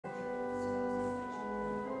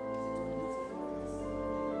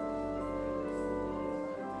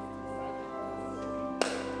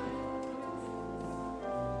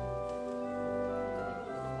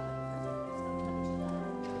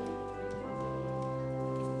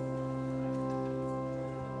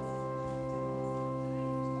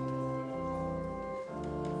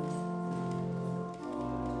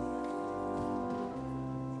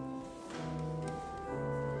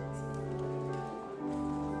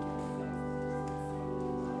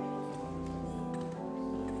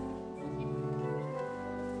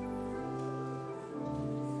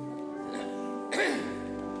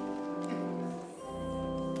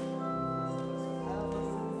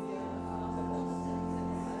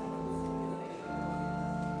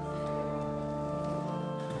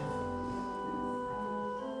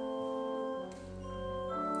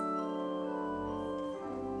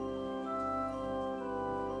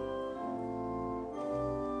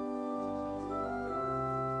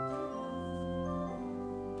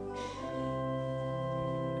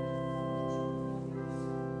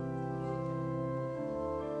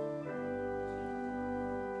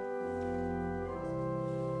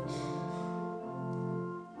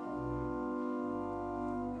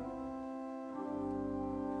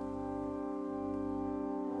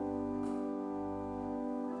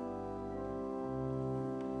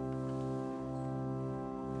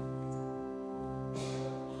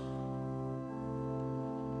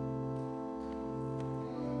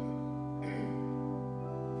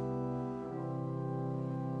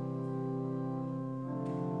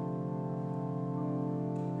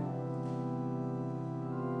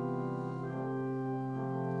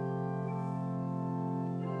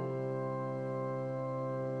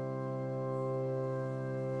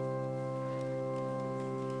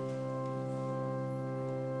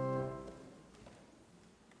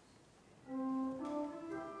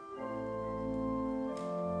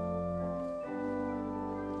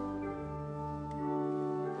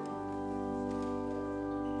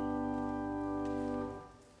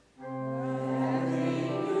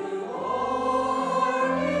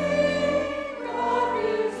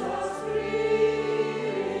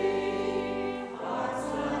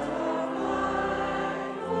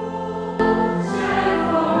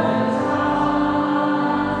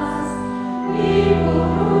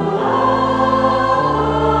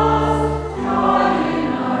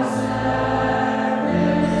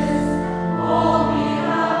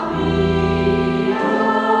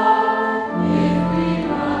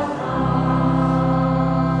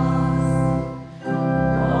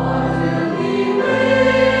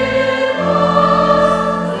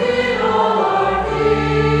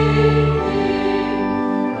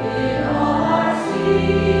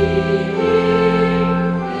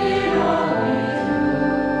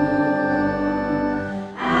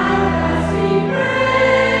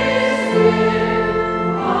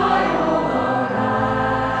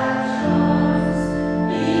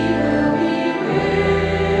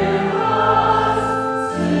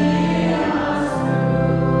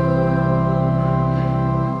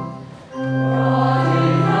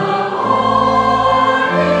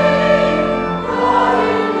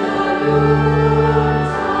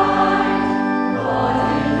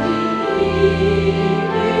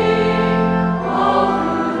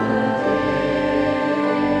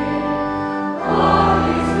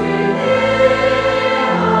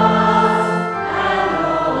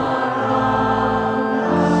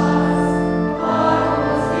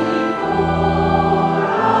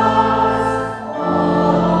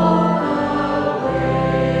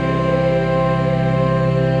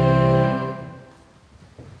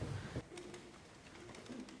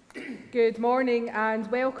Good morning and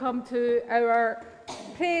welcome to our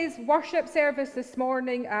praise worship service this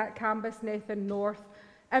morning at Cambusnethan North.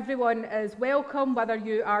 Everyone is welcome, whether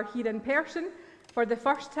you are here in person for the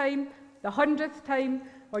first time, the 100th time,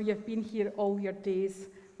 or you've been here all your days,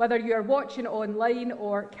 whether you are watching online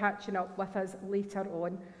or catching up with us later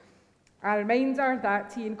on. A reminder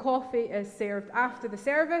that tea and coffee is served after the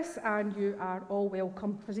service and you are all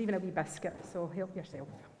welcome. There's even a wee biscuit, so help yourself.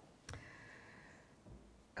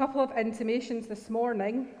 Couple of intimations this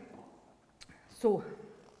morning. So,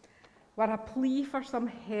 we're a plea for some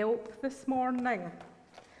help this morning.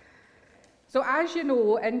 So as you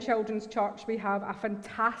know, in Children's Church we have a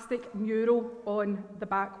fantastic mural on the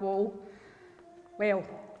back wall. Well,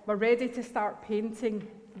 we're ready to start painting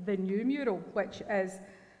the new mural, which is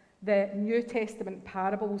the New Testament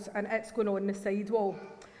parables, and it's going on the side wall.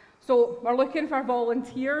 So we're looking for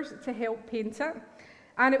volunteers to help paint it.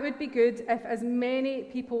 And it would be good if as many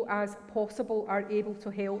people as possible are able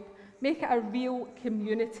to help, make it a real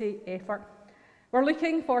community effort. We're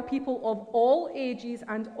looking for people of all ages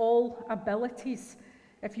and all abilities.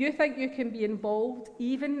 If you think you can be involved,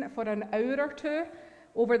 even for an hour or two,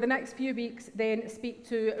 over the next few weeks, then speak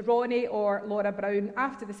to Ronnie or Laura Brown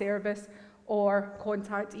after the service, or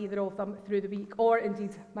contact either of them through the week, or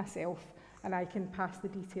indeed myself, and I can pass the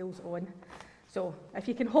details on. So if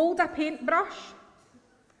you can hold a paintbrush,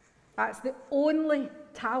 that's the only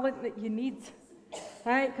talent that you need,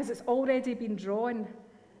 right? Because it's already been drawn.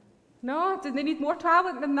 No, do they need more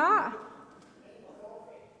talent than that?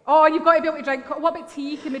 Oh, you've got to be able to drink. What about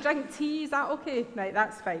tea? Can we drink tea? Is that okay? Right,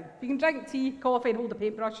 that's fine. If you can drink tea, coffee, and hold a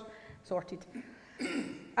paintbrush, sorted.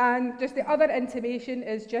 And just the other intimation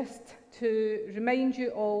is just to remind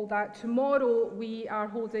you all that tomorrow we are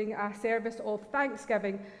holding a service of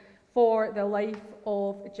thanksgiving for the life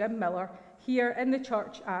of Jim Miller here in the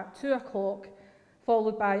church at 2 o'clock,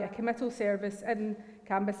 followed by a committal service in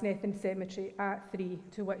Cambusnethan Cemetery at 3,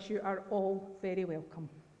 to which you are all very welcome.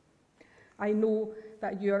 I know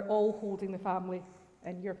that you are all holding the family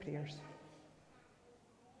in your prayers.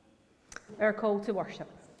 Our call to worship.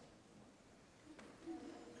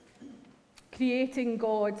 Creating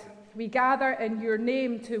God, we gather in your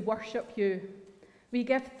name to worship you. We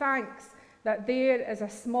give thanks that there is a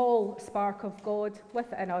small spark of God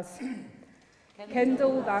within us.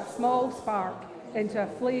 Kindle that small spark into a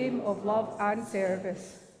flame of love and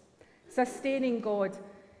service. Sustaining God,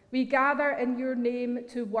 we gather in your name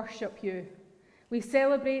to worship you. We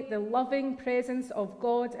celebrate the loving presence of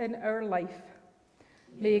God in our life.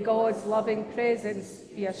 May God's loving presence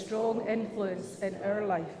be a strong influence in our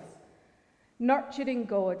life. Nurturing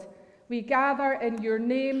God, we gather in your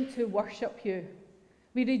name to worship you.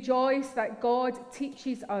 We rejoice that God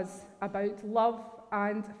teaches us about love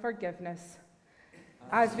and forgiveness.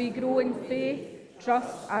 As we grow in faith,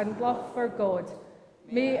 trust and love for God,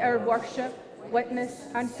 may our worship, witness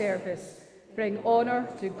and service bring honour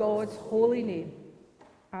to God's holy name.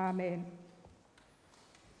 Amen.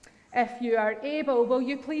 If you are able, will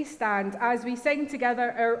you please stand as we sing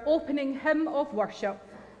together our opening hymn of worship,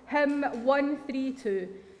 hymn 132,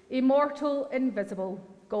 Immortal, Invisible,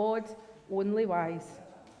 God Only Wise.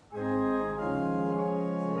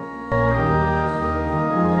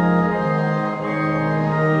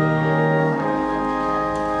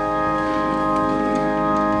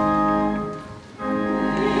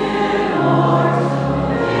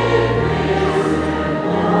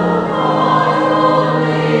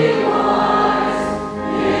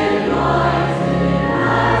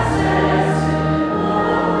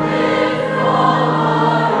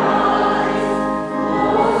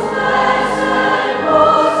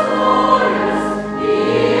 Glorious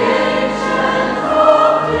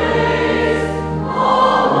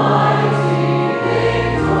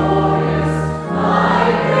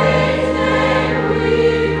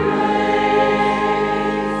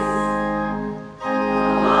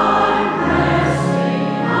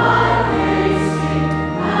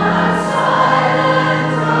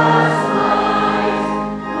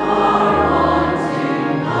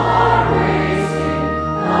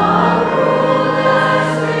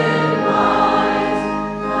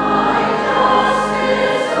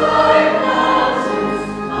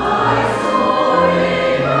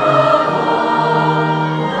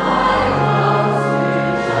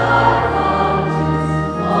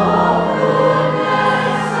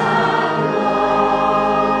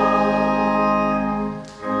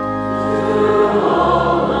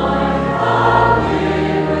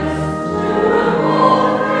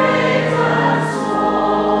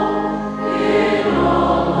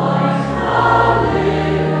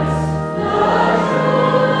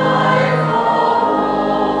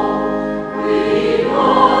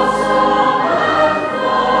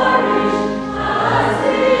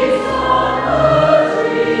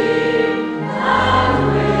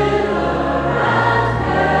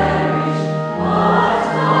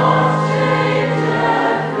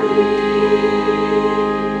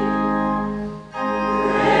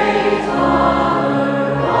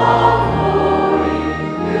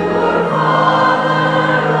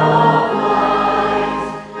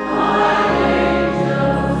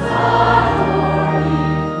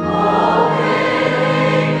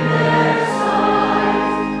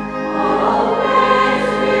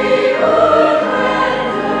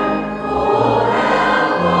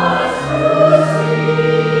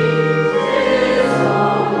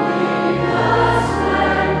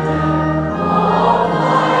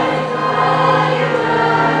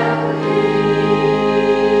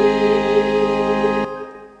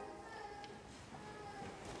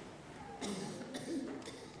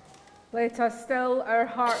let us still our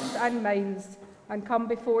hearts and minds and come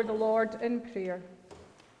before the Lord in prayer.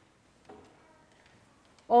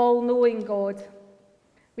 All-knowing God,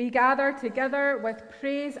 we gather together with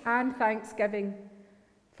praise and thanksgiving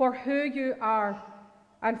for who you are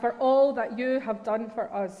and for all that you have done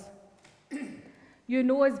for us. You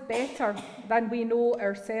know us better than we know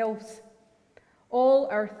ourselves, all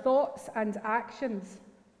our thoughts and actions,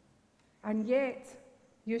 and yet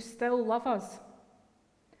you still love us.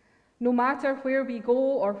 No matter where we go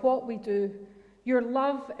or what we do, your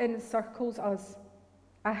love encircles us,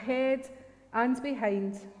 ahead and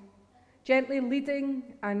behind, gently leading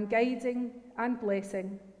and guiding and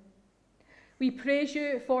blessing. We praise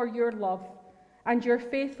you for your love and your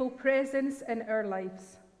faithful presence in our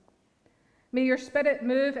lives. May your Spirit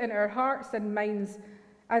move in our hearts and minds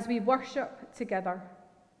as we worship together.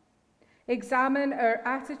 Examine our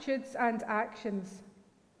attitudes and actions.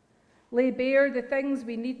 Lay bare the things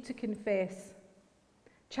we need to confess.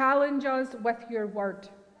 Challenge us with your word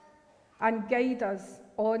and guide us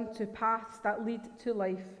on to paths that lead to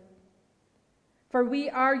life. For we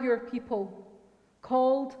are your people,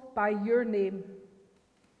 called by your name.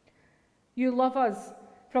 You love us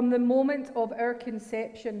from the moment of our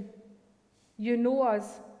conception. You know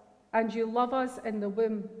us, and you love us in the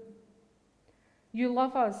womb. You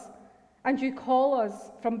love us, and you call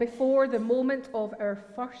us from before the moment of our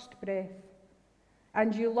first breath.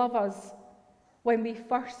 And you love us when we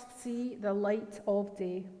first see the light of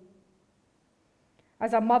day.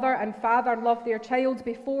 As a mother and father love their child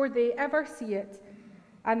before they ever see it,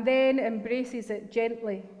 and then embraces it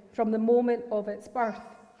gently from the moment of its birth,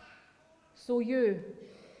 so you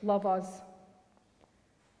love us.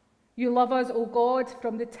 You love us, O God,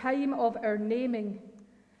 from the time of our naming.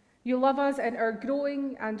 You love us in our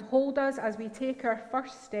growing and hold us as we take our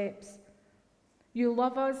first steps. You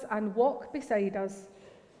love us and walk beside us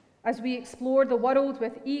as we explore the world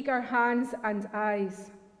with eager hands and eyes.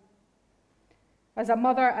 As a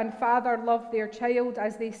mother and father love their child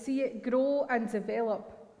as they see it grow and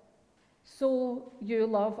develop, so you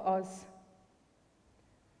love us.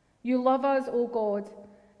 You love us, O God,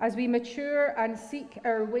 as we mature and seek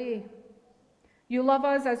our way. You love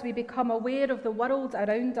us as we become aware of the world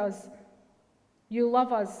around us. You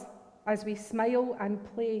love us as we smile and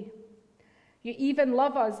play. You even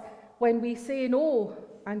love us when we say no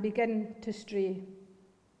and begin to stray.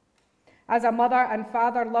 As a mother and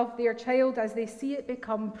father love their child as they see it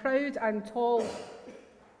become proud and tall,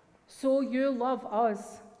 so you love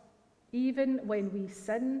us, even when we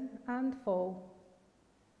sin and fall.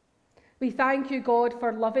 We thank you, God,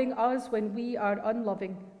 for loving us when we are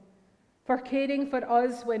unloving, for caring for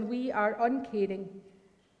us when we are uncaring,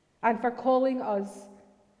 and for calling us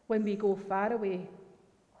when we go far away.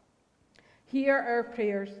 Hear our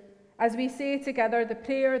prayers as we say together the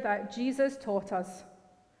prayer that Jesus taught us.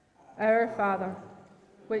 Our Father,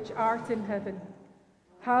 which art in heaven,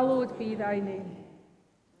 hallowed be thy name.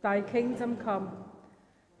 Thy kingdom come,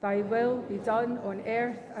 thy will be done on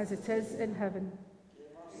earth as it is in heaven.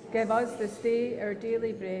 Give us this day our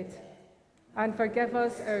daily bread, and forgive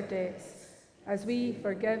us our debts, as we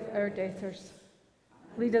forgive our debtors.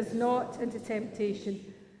 Lead us not into temptation,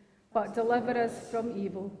 but deliver us from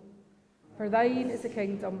evil. For thine is the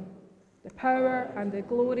kingdom, the power, and the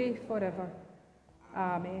glory forever.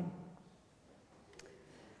 Amen.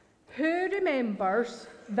 Who remembers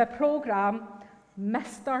the programme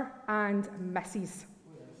Mr. and Mrs.?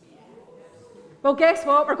 Well, guess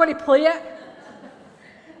what? We're going to play it.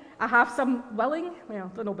 I have some willing, well,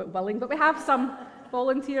 I don't know about willing, but we have some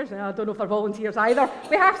volunteers. I don't know if they're volunteers either.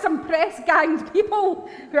 We have some press-ganged people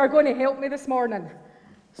who are going to help me this morning.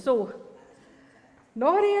 So,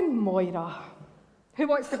 Nori and Moira, who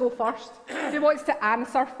wants to go first? Who wants to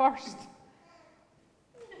answer first?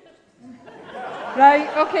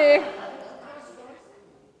 Right, okay.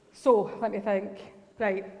 So, let me think.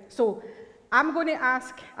 Right, so I'm going to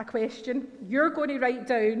ask a question. You're going to write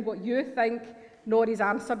down what you think Nori's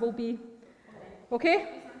answer will be.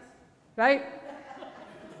 Okay? Right?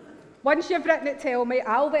 Once you've written it, tell me.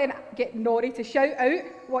 I'll then get Nori to shout out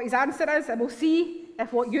what his answer is, and we'll see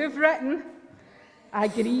if what you've written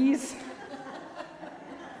agrees.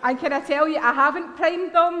 And can I tell you, I haven't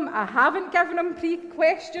primed them, I haven't given them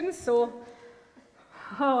pre-questions, so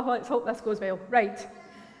let's hope this goes well. Right,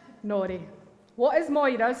 Nori, what is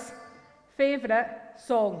Moira's favourite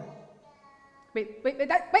song? Wait,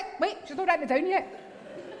 she's not written it down yet.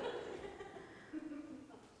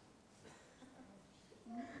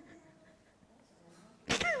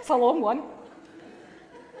 It's a long one.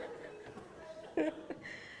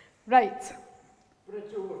 Right.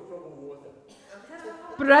 Bridge over troubled water.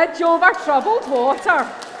 Bridge over troubled water.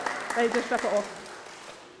 Right, just rip it off.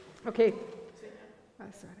 Okay.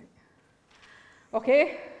 That's all right.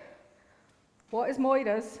 Okay. What is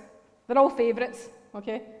Moira's? They're all favourites.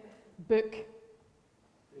 Okay. Book.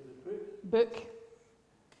 Book.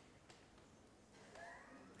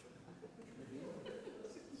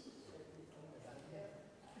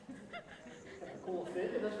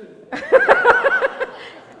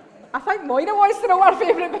 I think Moira wants to know what her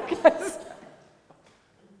favourite book is.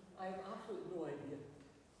 I have absolutely no idea.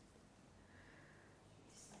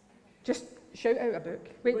 Just shout out a book.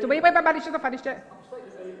 Wait, wait, you should have finished it.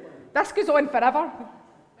 This goes on forever.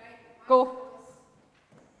 Go.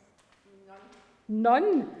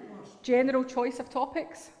 None. General choice of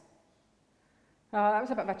topics. That was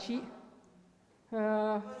a bit of a cheat.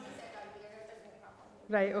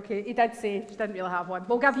 Right, okay, he did say she didn't really have one.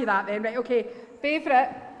 We'll give you that then. Right, okay.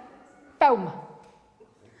 Favourite film?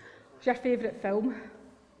 What's your favourite film?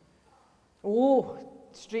 Oh,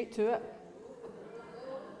 straight to it.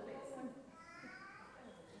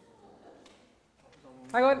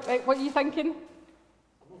 Hang on, right, what are you thinking? I'm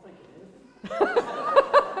not thinking anything.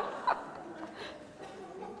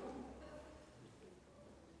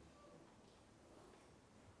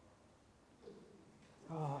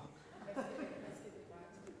 Oh.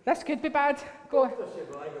 This could be bad. Go.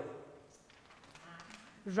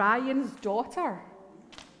 Ryan's daughter.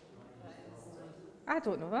 I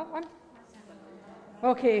don't know that one.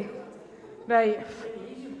 Okay, right.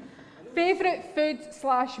 Favourite food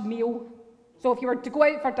 / meal? So if you were to go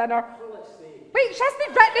out for dinner... Wait, she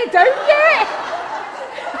hasn't written it down yet!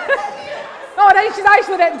 Oh right, she's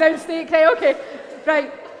actually written down steak. Right, okay.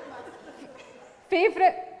 Right.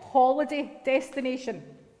 Favourite holiday destination?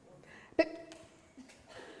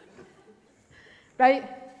 Right.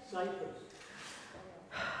 Cyprus.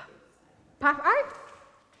 I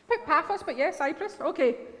put Paphos, but yeah, Cyprus.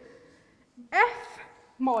 Okay. If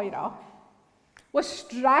Moira was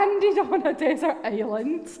stranded on a desert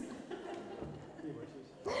island,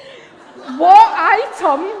 what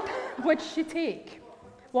item would she take?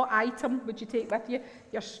 What item would you take with you?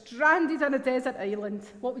 You're stranded on a desert island.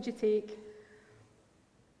 What would you take?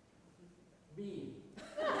 Bean.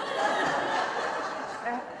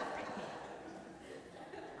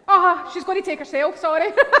 Oh, she's going to take herself,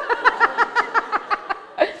 sorry.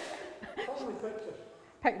 Probably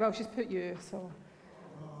pictures. Well, she's put you, so...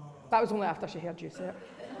 That was only after she heard you say it.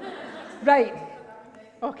 Right.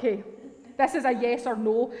 Okay. This is a yes or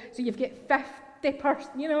no, so you've got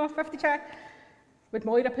 50%, 50 chance. Would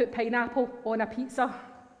Moira put pineapple on a pizza?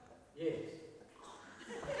 Yes.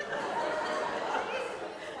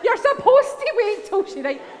 You're supposed to wait till she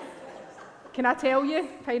right. Can I tell you?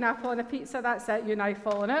 Pineapple on a pizza, that's it, you and I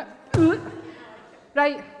fall on it.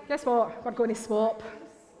 Right, guess what? We're going to swap.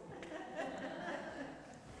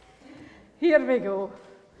 Here we go.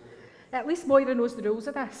 At least Moira knows the rules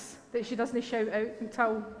of this, that she doesn't shout out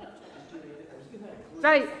until...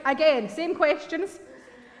 Right, again, same questions.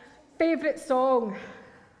 Favourite song?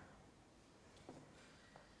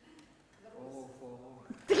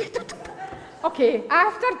 Okay,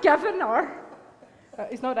 after giving her...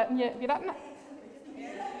 he's not written yet. Have you written it?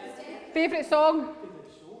 Favourite song?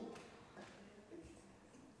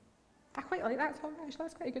 I quite like that song, actually.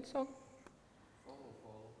 That's quite a good song.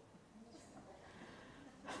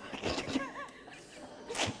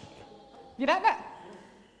 You written it?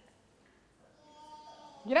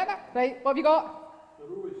 You written it? Right, what have you got? The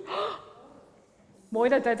Rose.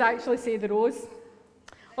 Moira did actually say The Rose.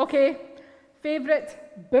 Okay,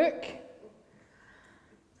 favourite book?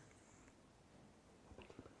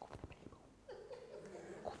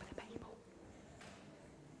 Go for the Bible.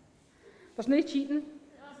 There's no cheating.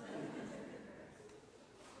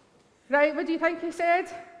 Right, what do you think he said?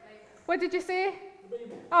 What did you say?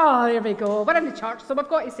 Oh, there we go. We're in the church, so we've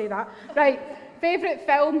got to say that. Right, favourite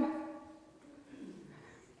film?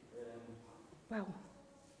 Well,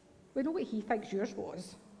 we know what he thinks yours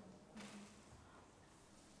was.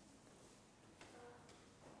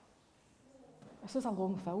 This is a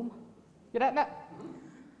long film. You written it?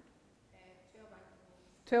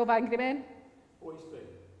 12 Angry Men? Boys Town.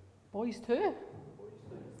 Boys 2?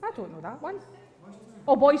 I don't know that one.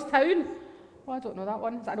 Oh, Boys Town? Oh, I don't know that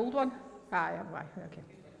one. Is that an old one? Ah, yeah, right, okay.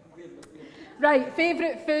 Right,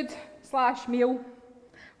 favourite food / meal?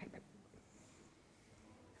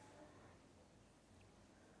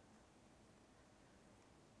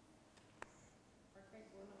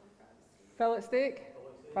 Fillet steak?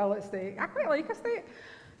 Fillet steak. I quite like a steak.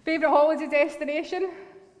 Favourite holiday destination?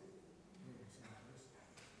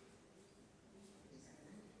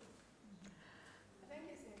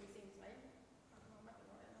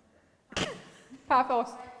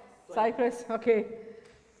 Paphos. Cyprus, okay.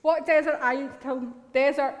 What desert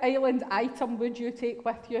island item would you take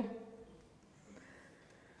with you?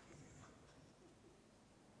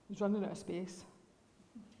 He's running out of space.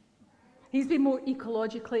 He's been more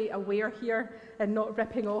ecologically aware here and not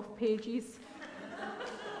ripping off pages.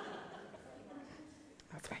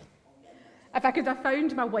 That's fine. If I could have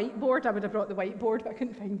found my whiteboard, I would have brought the whiteboard, but I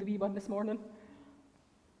couldn't find the wee one this morning.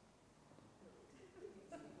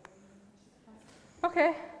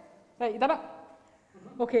 Okay. Right, you done it?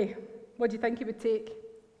 Okay. What do you think you would take?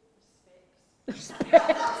 Specs.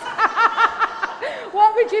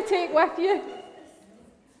 What would you take with you?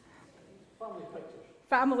 Family pictures.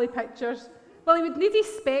 Family pictures. Well, he would need his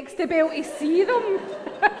specs to be able to see them.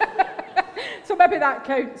 So maybe that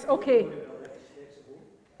counts. Okay.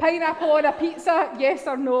 Pineapple on a pizza, yes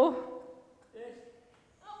or no? Yes.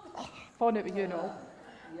 Oh, fun it with you, no.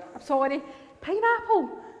 I'm sorry. Pineapple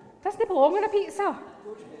doesn't belong on a pizza.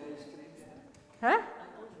 Huh?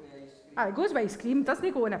 It goes with ice cream,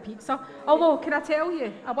 doesn't go on a pizza. Although, can I tell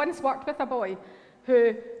you, I once worked with a boy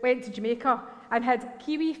who went to Jamaica and had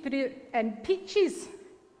kiwi fruit and peaches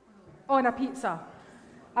on a pizza.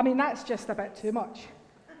 I mean, that's just a bit too much.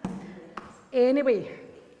 Anyway,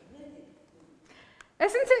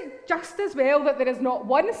 isn't it just as well that there is not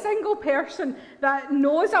one single person that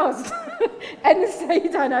knows us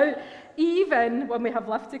inside and out, even when we have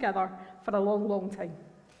lived together for a long, long time?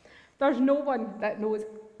 There's no one that knows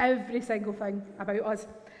every single thing about us.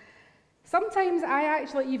 Sometimes I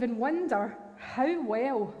actually even wonder, how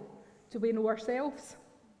well do we know ourselves?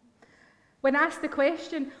 When asked the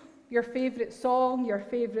question, your favourite song, your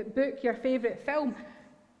favourite book, your favourite film,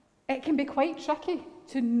 it can be quite tricky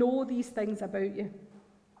to know these things about you.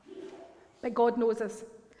 But God knows us.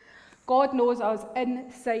 God knows us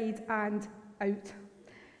inside and out.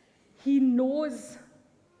 He knows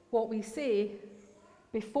what we say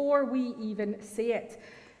before we even say it.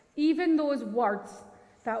 Even those words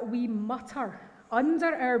that we mutter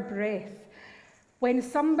under our breath when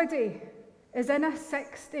somebody is in a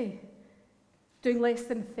 60 doing less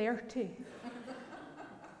than 30.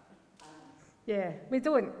 Yeah, we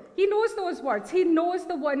don't. He knows those words. He knows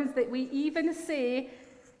the ones that we even say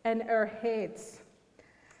in our heads.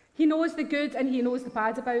 He knows the good and he knows the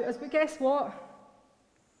bad about us, but guess what?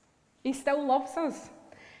 He still loves us.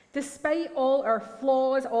 Despite all our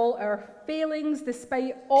flaws, all our failings,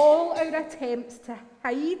 despite all our attempts to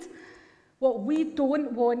hide what we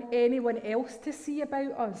don't want anyone else to see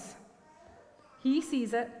about us, he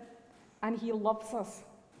sees it and he loves us.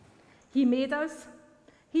 He made us,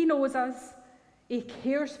 he knows us, he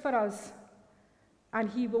cares for us, and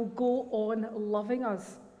he will go on loving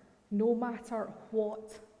us no matter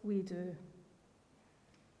what we do.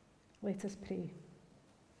 Let us pray.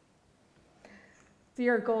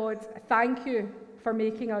 Dear God, thank you for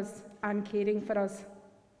making us and caring for us.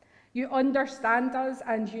 You understand us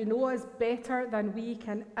and you know us better than we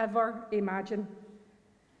can ever imagine.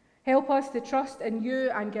 Help us to trust in you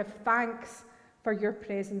and give thanks for your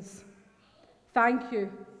presence. Thank you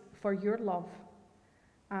for your love.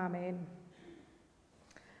 Amen.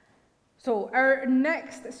 So our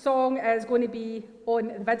next song is going to be on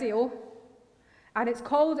the video, and it's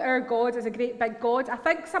called Our God is a Great Big God. I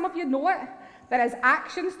think some of you know it. There is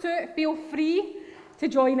actions to it. Feel free to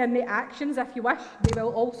join in the actions if you wish. They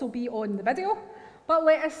will also be on the video. But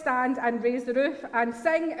let us stand and raise the roof and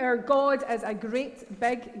sing Our God is a Great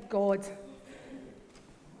Big God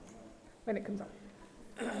when it comes up.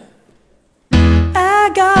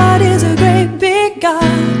 Our God is a great big God.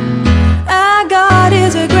 Our God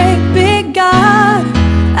is a great big God.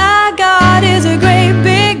 Our God is a great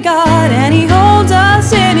big God, and he holds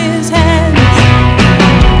us in his hands.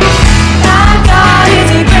 Our God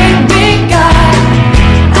is a great big God.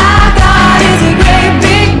 Our God is a great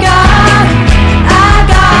big God. Our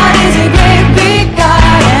God is a great big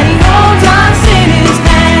God, and he holds us in his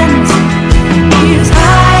hands. He is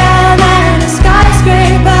higher than a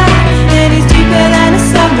skyscraper.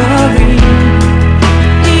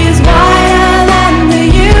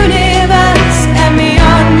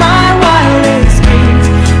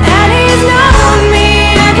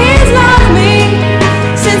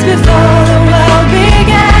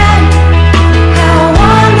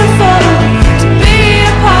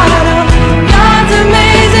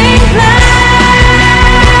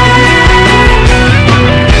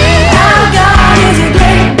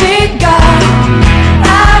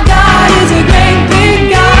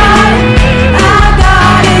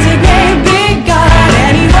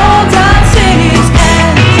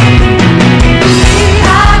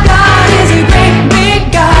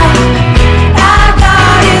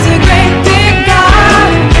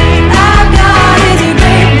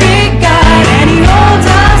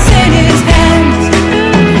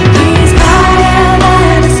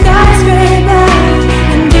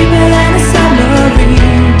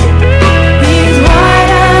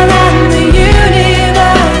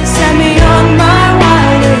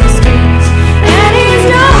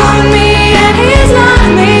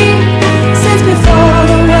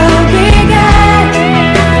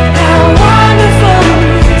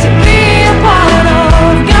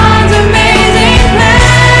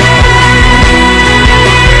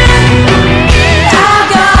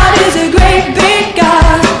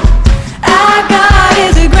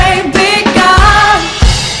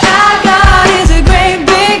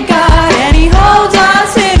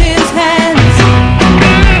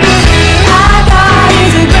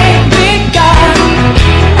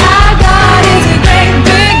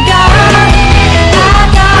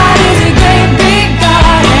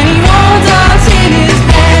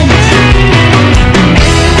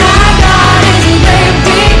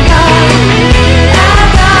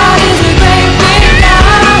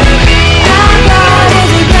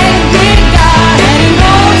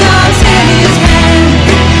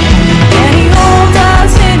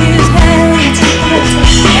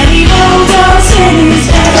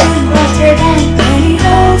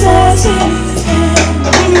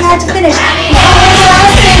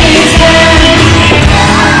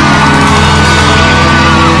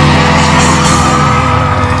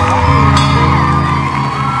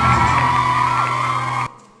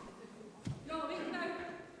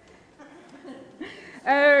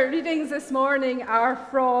 morning are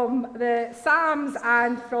from the Psalms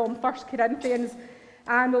and from 1 Corinthians,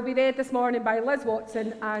 and will be read this morning by Liz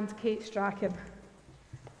Watson and Kate Strachan.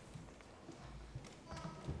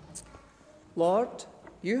 Lord,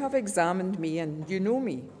 you have examined me and you know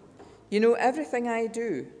me. You know everything I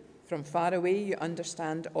do. From far away you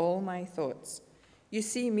understand all my thoughts. You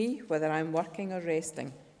see me, whether I'm working or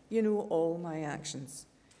resting. You know all my actions.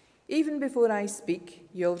 Even before I speak,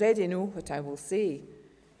 you already know what I will say.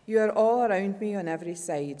 You are all around me on every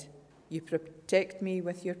side. You protect me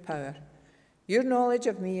with your power. Your knowledge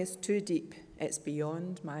of me is too deep. It's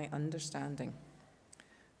beyond my understanding.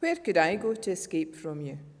 Where could I go to escape from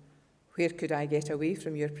you? Where could I get away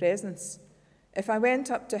from your presence? If I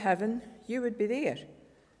went up to heaven, you would be there.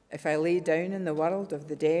 If I lay down in the world of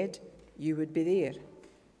the dead, you would be there.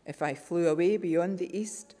 If I flew away beyond the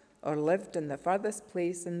east or lived in the furthest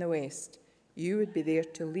place in the west, you would be there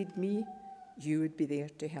to lead me. You would be there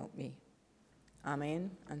to help me.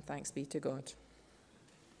 Amen, and thanks be to God.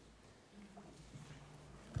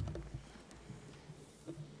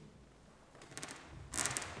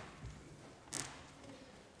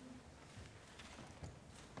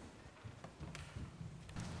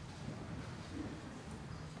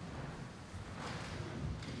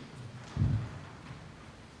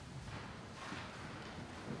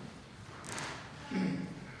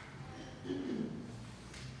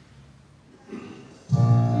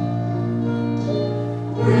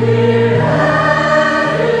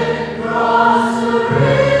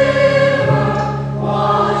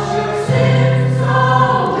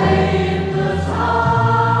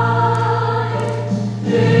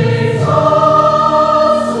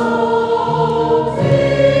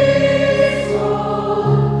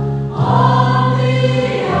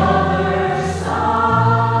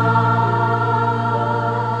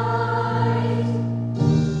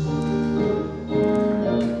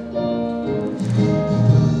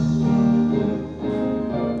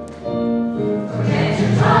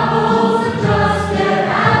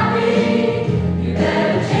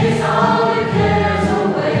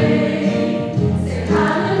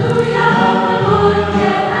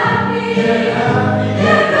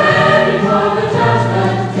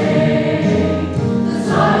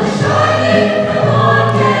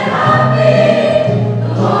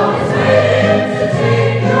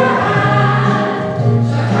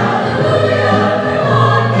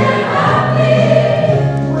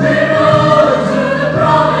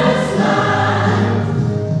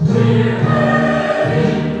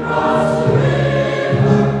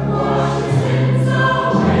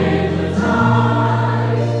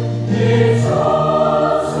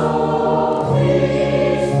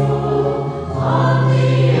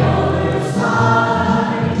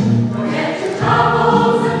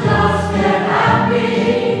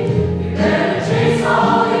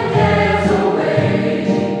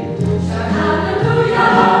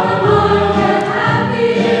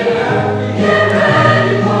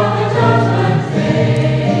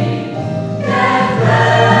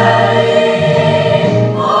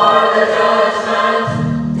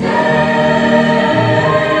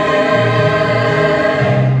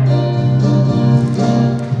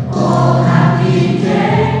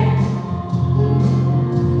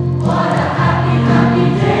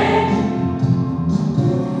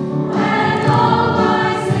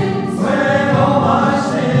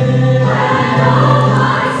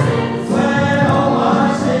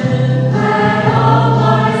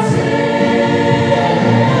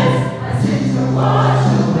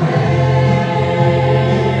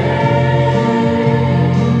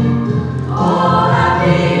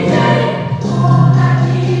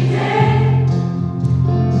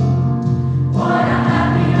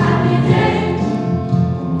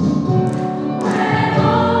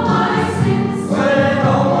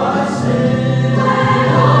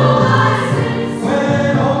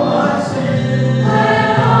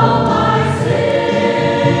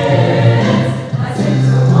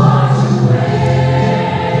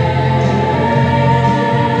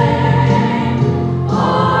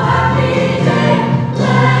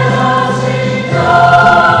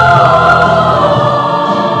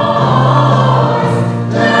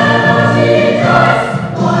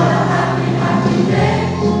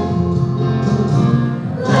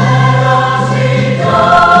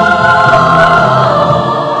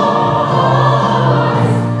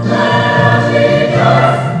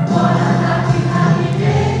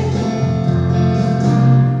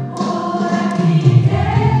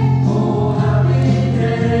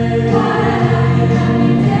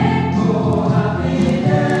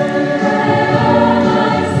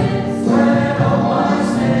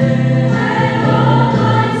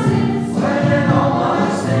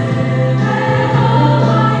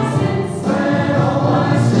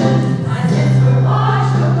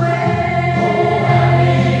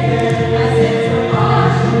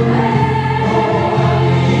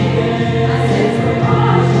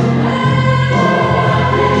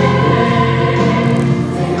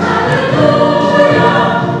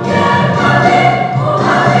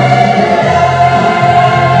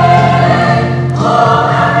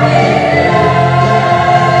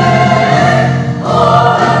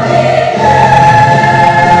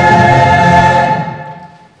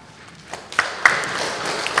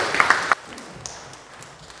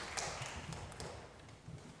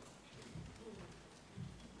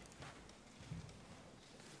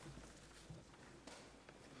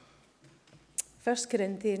 1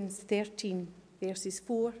 Corinthians 13, verses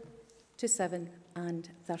 4 to 7 and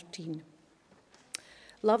 13.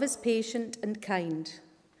 Love is patient and kind.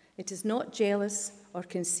 It is not jealous or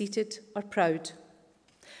conceited or proud.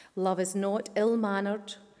 Love is not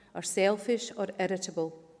ill-mannered or selfish or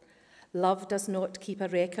irritable. Love does not keep a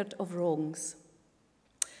record of wrongs.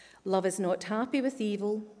 Love is not happy with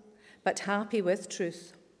evil, but happy with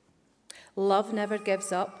truth. Love never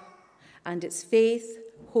gives up, and its faith,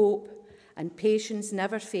 hope, and patience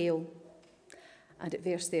never fail. And at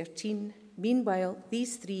verse 13, meanwhile,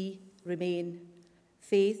 these three remain: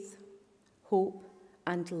 faith, hope,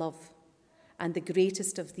 and love. And the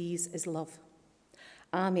greatest of these is love.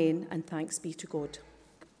 Amen, and thanks be to God.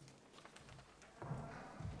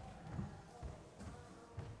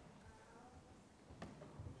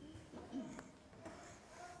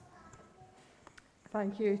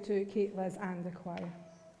 Thank you to Kate, Liz, and the choir.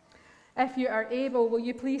 If you are able, will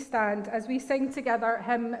you please stand as we sing together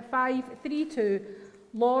hymn 532,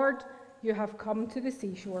 Lord, you have come to the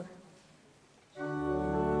seashore. I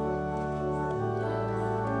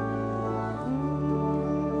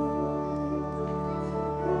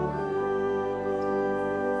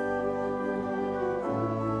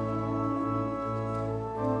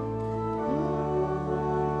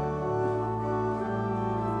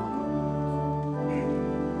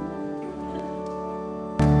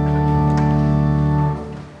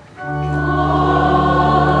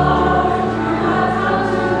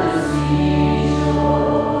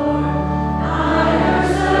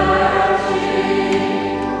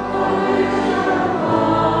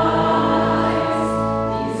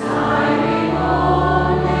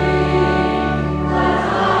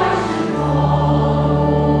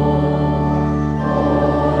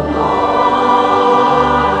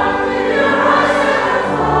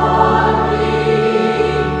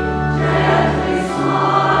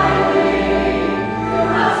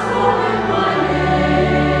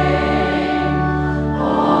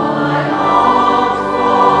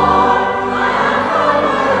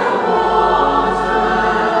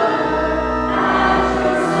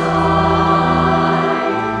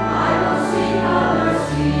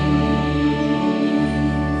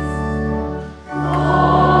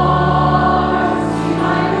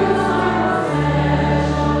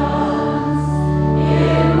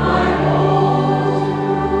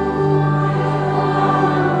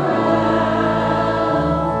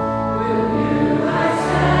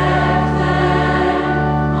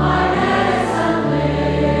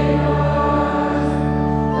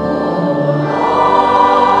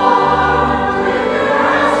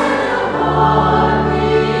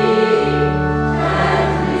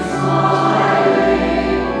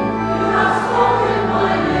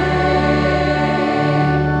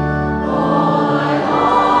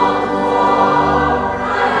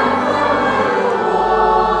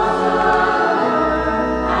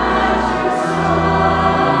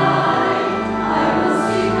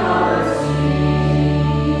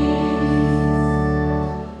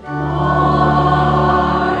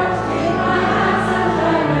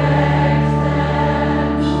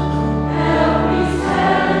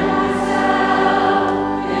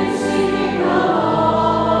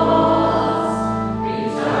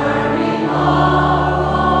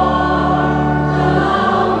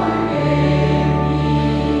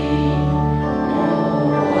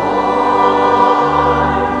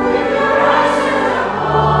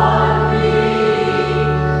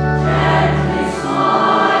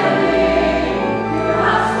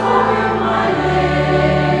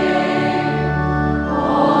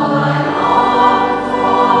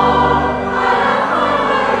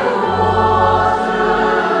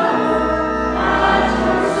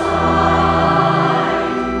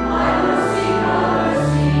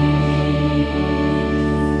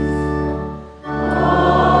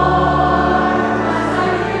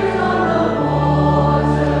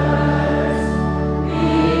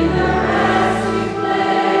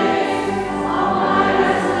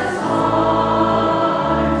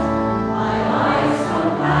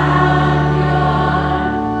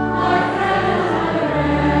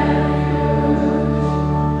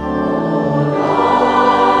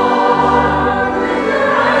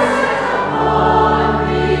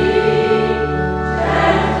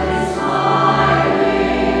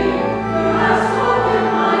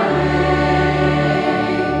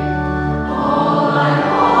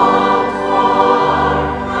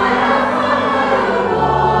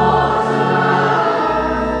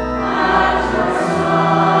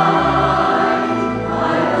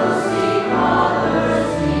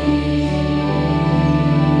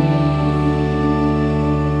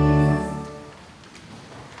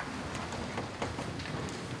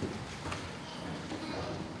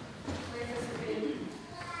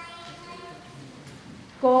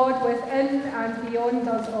God within and beyond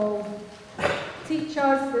us all. Teach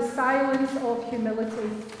us the silence of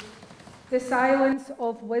humility, the silence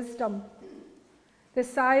of wisdom, the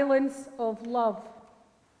silence of love,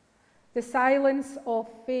 the silence of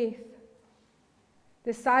faith,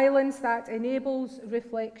 the silence that enables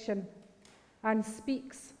reflection and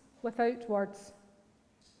speaks without words.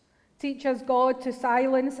 Teach us, God, to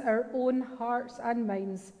silence our own hearts and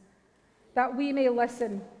minds, that we may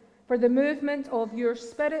listen for the movement of your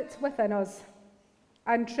Spirit within us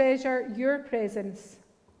and treasure your presence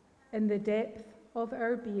in the depth of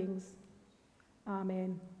our beings.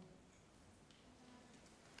 Amen.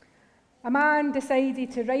 A man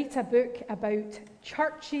decided to write a book about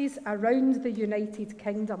churches around the United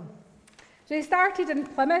Kingdom. So he started in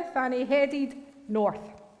Plymouth and he headed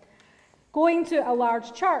north. Going to a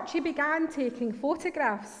large church, he began taking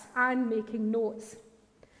photographs and making notes.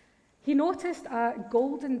 He noticed a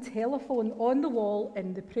golden telephone on the wall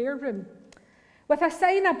in the prayer room, with a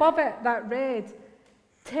sign above it that read,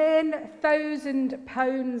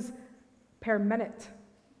 £10,000 per minute.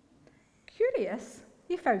 Curious,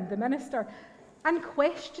 he found the minister and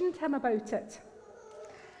questioned him about it.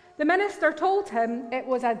 The minister told him it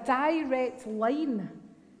was a direct line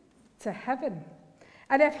to heaven,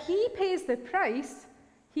 and if he pays the price,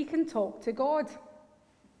 he can talk to God.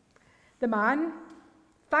 The man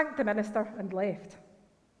thanked the minister and left.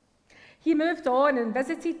 He moved on and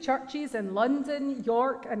visited churches in London,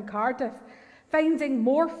 York, and Cardiff, finding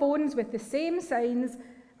more phones with the same signs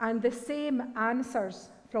and the same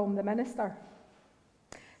answers from the minister.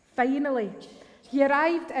 Finally, he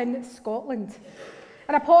arrived in Scotland,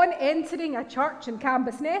 and upon entering a church in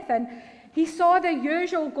Cambusnethan, he saw the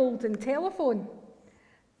usual golden telephone.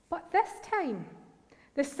 But this time,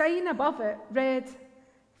 the sign above it read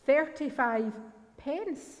 35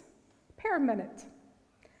 pence per minute.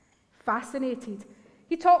 Fascinated,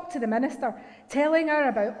 he talked to the minister, telling her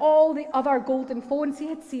about all the other golden phones he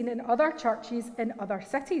had seen in other churches in other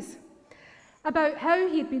cities, about how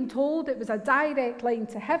he'd been told it was a direct line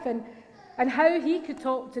to heaven and how he could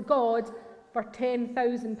talk to God for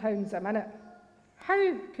 £10,000 a minute.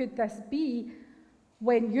 How could this be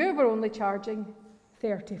when you were only charging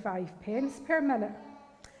 35 pence per minute?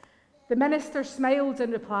 The minister smiled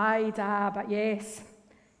and replied, but yes,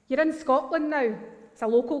 you're in Scotland now. It's a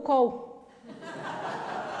local call.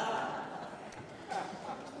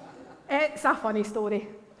 It's a funny story,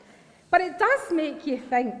 but it does make you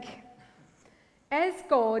think, is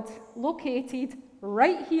God located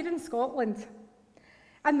right here in Scotland?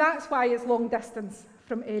 And that's why it's long distance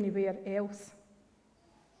from anywhere else.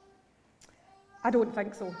 I don't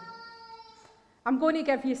think so. I'm going to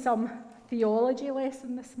give you some theology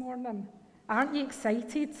lesson this morning. Aren't you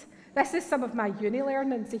excited? This is some of my uni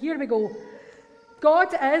learning, so here we go. God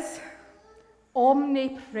is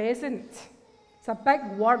omnipresent. It's a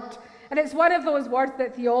big word, and it's one of those words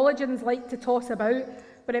that theologians like to toss about,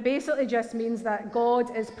 but it basically just means that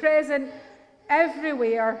God is present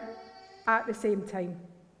everywhere at the same time.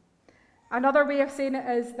 Another way of saying it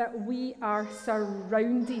is that we are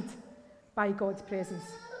surrounded by God's presence.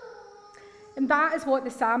 And that is what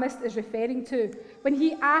the psalmist is referring to when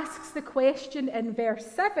he asks the question in verse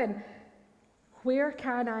 7, where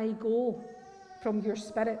can I go from your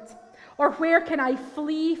spirit? Or where can I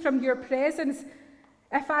flee from your presence?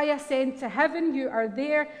 If I ascend to heaven, you are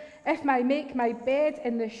there. If I make my bed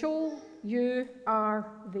in the Sheol, you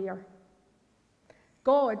are there.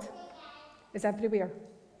 God is everywhere.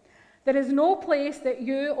 There is no place that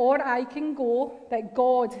you or I can go that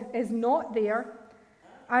God is not there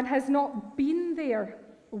and has not been there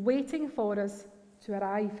waiting for us to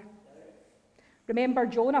arrive. Remember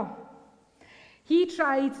Jonah. He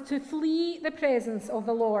tried to flee the presence of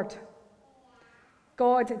the Lord.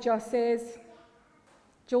 God just says,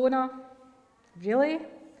 Jonah, really?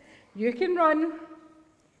 You can run,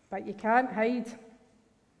 but you can't hide.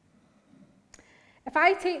 If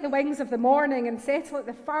I take the wings of the morning and settle at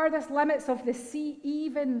the farthest limits of the sea,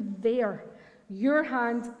 even there your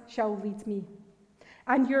hand shall lead me,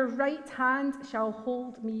 and your right hand shall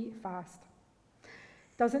hold me fast.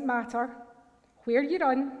 Doesn't matter where you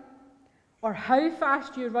run or how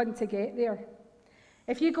fast you run to get there.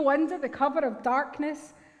 If you go under the cover of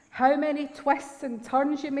darkness, how many twists and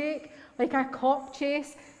turns you make, like a cop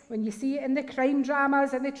chase when you see it in the crime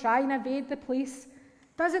dramas and they try and evade the police.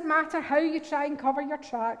 Doesn't matter how you try and cover your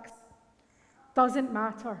tracks. Doesn't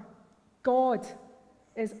matter. God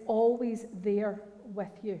is always there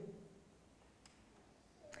with you.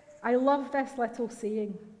 I love this little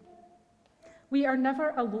saying. We are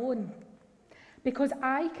never alone because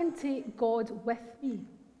I can take God with me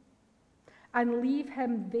and leave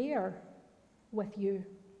him there with you.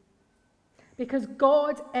 Because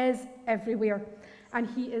God is everywhere, and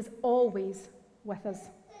he is always with us.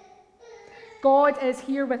 God is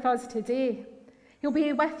here with us today. He'll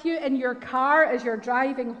be with you in your car as you're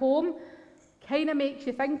driving home. Kind of makes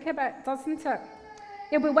you think a bit, doesn't it?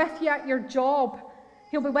 He'll be with you at your job.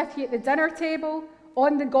 He'll be with you at the dinner table,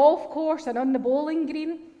 on the golf course and on the bowling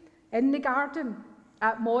green, in the garden,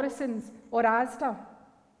 at Morrison's or Asda,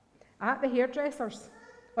 at the hairdressers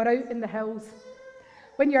or out in the hills.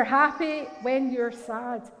 When you're happy, when you're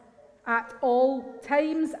sad, at all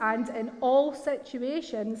times and in all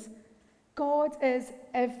situations, God is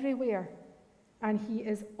everywhere, and he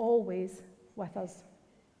is always with us.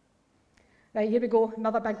 Right, here we go,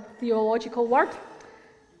 another big theological word.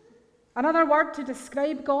 Another word to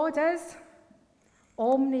describe God is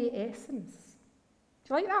omniscience.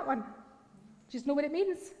 Do you like that one? Do you know what it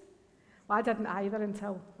means? Well, I didn't either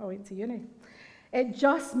until I went to uni. It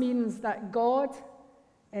just means that God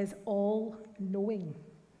is all-knowing.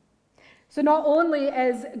 So not only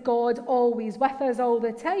is God always with us all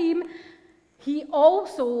the time, he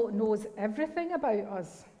also knows everything about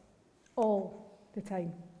us all the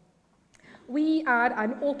time. We are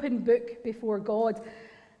an open book before God,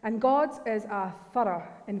 and God is a thorough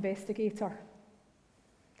investigator.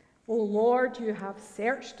 O Lord, you have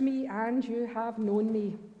searched me and you have known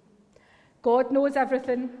me. God knows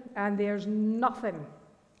everything, and there's nothing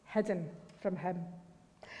hidden from him.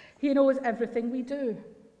 He knows everything we do.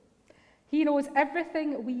 He knows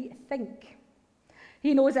everything we think.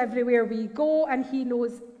 He knows everywhere we go, and he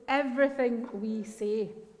knows everything we say.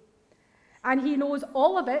 And he knows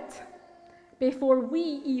all of it before we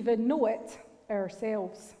even know it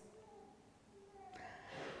ourselves.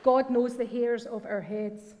 God knows the hairs of our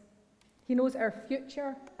heads. He knows our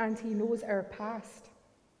future, and he knows our past.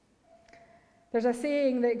 There's a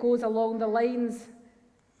saying that goes along the lines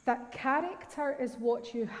that character is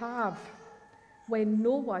what you have when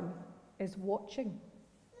no one is watching.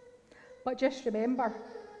 But just remember,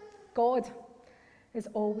 God is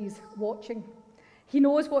always watching. He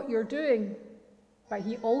knows what you're doing, but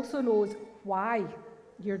he also knows why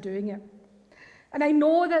you're doing it. And I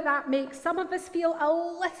know that that makes some of us feel a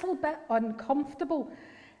little bit uncomfortable.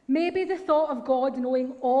 Maybe the thought of God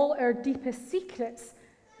knowing all our deepest secrets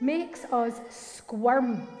makes us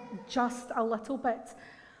squirm just a little bit,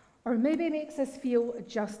 or maybe makes us feel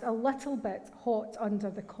just a little bit hot under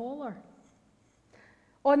the collar.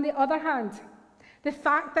 On the other hand, the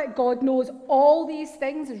fact that God knows all these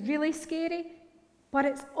things is really scary, but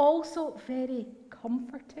it's also very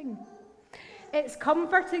comforting. It's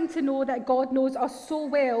comforting to know that God knows us so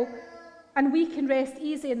well, and we can rest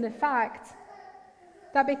easy in the fact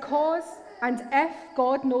that because and if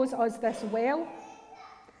God knows us this well,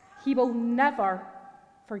 he will never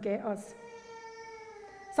forget us.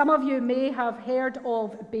 Some of you may have heard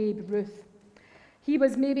of Babe Ruth. He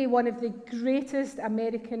was maybe one of the greatest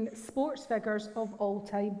American sports figures of all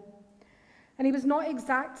time. And he was not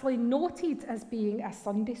exactly noted as being a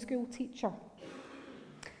Sunday school teacher.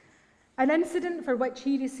 An incident for which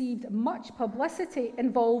he received much publicity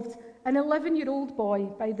involved an 11-year-old boy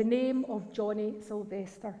by the name of Johnny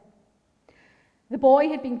Sylvester. The boy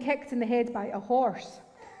had been kicked in the head by a horse,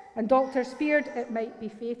 and doctors feared it might be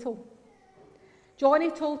fatal.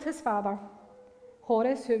 Johnny told his father,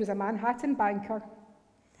 Horace, who was a Manhattan banker,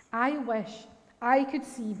 "I wish I could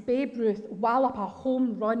see Babe Ruth wallop a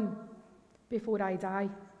home run before I die."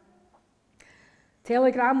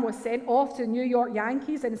 Telegram was sent off to the New York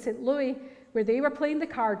Yankees in St. Louis, where they were playing the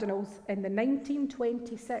Cardinals in the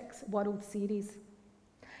 1926 World Series.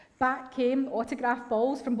 Back came autograph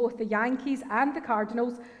balls from both the Yankees and the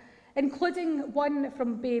Cardinals, including one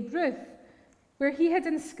from Babe Ruth, where he had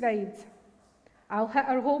inscribed, "I'll hit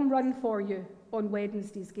a home run for you on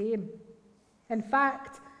Wednesday's game." In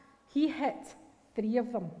fact, he hit 3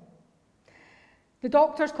 of them. The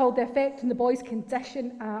doctors called the effect on the boy's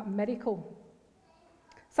condition a miracle.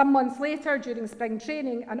 Some months later, during spring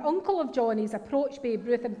training, an uncle of Johnny's approached Babe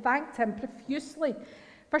Ruth and thanked him profusely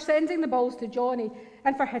for sending the balls to Johnny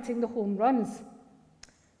and for hitting the home runs.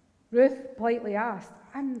 Ruth politely asked,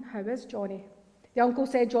 "And how is Johnny?" The uncle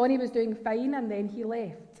said Johnny was doing fine, and then he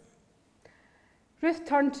left. Ruth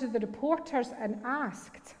turned to the reporters and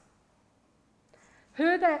asked,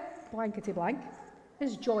 "Who the blankety blank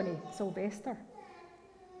is Johnny Sylvester?"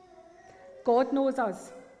 God knows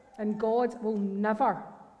us, and God will never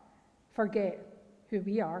forget who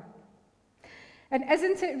we are. And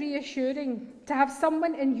isn't it reassuring to have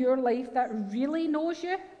someone in your life that really knows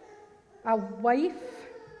you? A wife,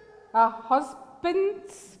 a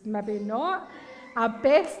husband, maybe not, a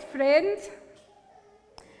best friend?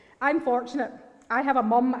 I'm fortunate. I have a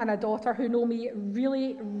mum and a daughter who know me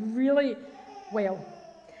really, really well.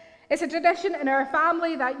 It's a tradition in our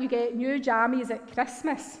family that you get new jammies at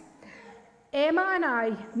Christmas. Emma and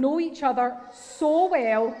I know each other so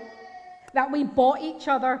well that we bought each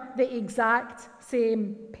other the exact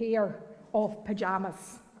same pair of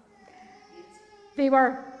pyjamas. They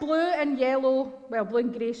were blue and yellow, well, blue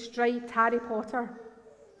and grey striped Harry Potter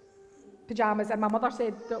pyjamas, and my mother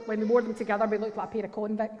said that when we wore them together, we looked like a pair of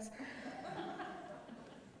convicts.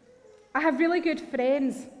 I have really good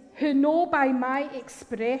friends who know by my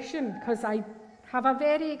expression, because I have a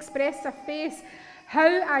very expressive face,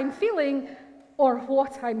 how I'm feeling or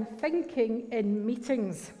what I'm thinking in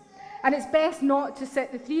meetings. And it's best not to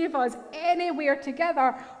sit the three of us anywhere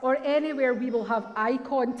together or anywhere we will have eye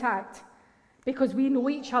contact, because we know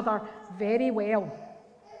each other very well.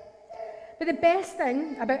 But the best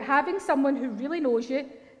thing about having someone who really knows you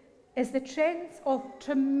is the sense of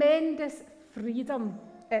tremendous freedom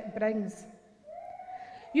it brings.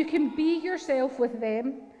 You can be yourself with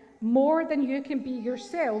them more than you can be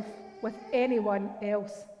yourself with anyone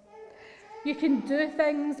else. You can do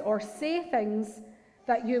things or say things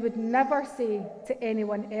that you would never say to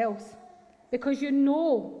anyone else because you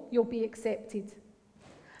know you'll be accepted.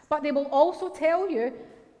 But they will also tell you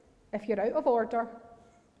if you're out of order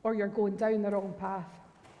or you're going down the wrong path.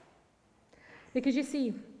 Because you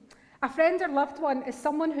see, a friend or loved one is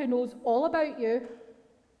someone who knows all about you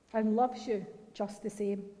and loves you just the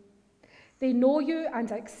same. They know you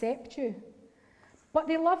and accept you, but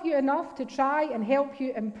they love you enough to try and help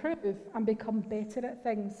you improve and become better at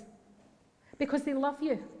things because they love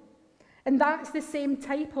you. And that's the same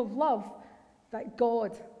type of love that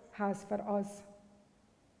God has for us.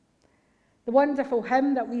 The wonderful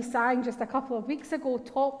hymn that we sang just a couple of weeks ago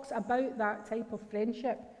talks about that type of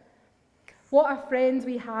friendship. What a friend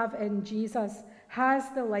we have in Jesus has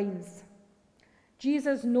the lines,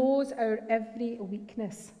 Jesus knows our every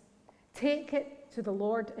weakness. Take it to the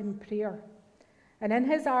Lord in prayer, and in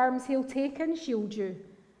his arms he'll take and shield you,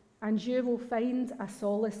 and you will find a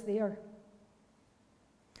solace there.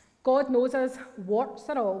 God knows us, warts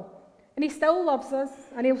and all, and he still loves us,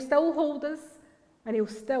 and he'll still hold us, and he'll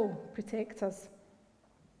still protect us.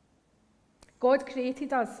 God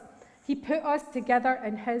created us. He put us together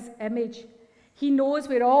in his image. He knows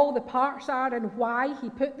where all the parts are and why he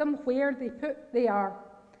put them where they are.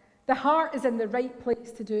 The heart is in the right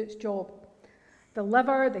place to do its job. The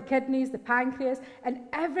liver, the kidneys, the pancreas, and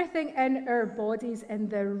everything in our bodies in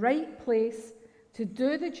the right place to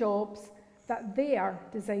do the jobs that they are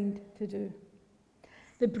designed to do.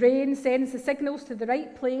 The brain sends the signals to the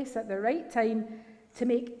right place at the right time to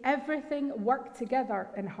make everything work together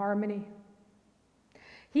in harmony.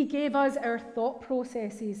 He gave us our thought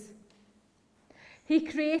processes. He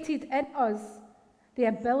created in us the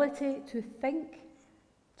ability to think,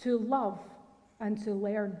 to love, and to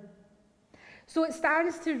learn. So it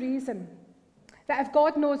stands to reason that if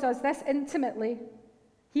God knows us this intimately,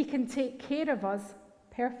 he can take care of us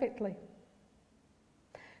perfectly.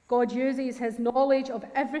 God uses his knowledge of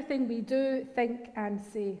everything we do, think, and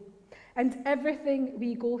say, and everything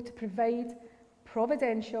we go to provide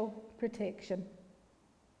providential protection.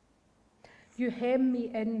 You hem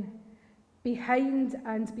me in, behind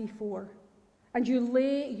and before, and you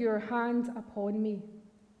lay your hand upon me.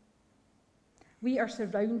 We are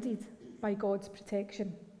surrounded by God's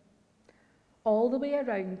protection. All the way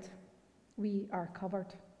around, we are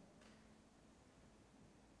covered.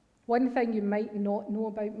 One thing you might not know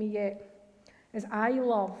about me yet is I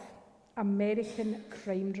love American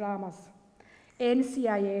crime dramas,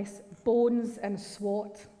 NCIS, Bones, and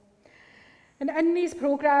SWAT. And in these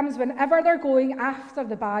programmes, whenever they're going after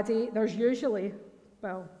the baddie, there's usually,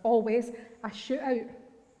 well, always, a shootout.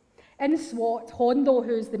 In SWAT, Hondo,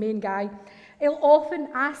 who's the main guy, he'll often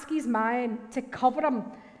ask his man to cover him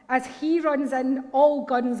as he runs in, all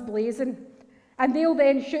guns blazing, and they'll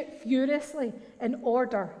then shoot furiously in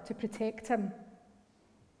order to protect him.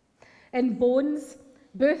 In Bones,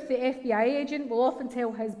 Booth, the FBI agent, will often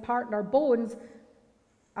tell his partner, Bones,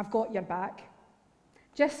 I've got your back.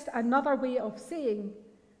 Just another way of saying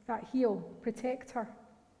that he'll protect her.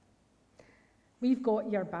 We've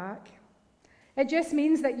got your back. It just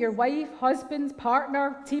means that your wife, husband,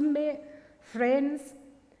 partner, teammate, friends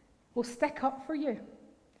will stick up for you,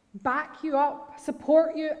 back you up,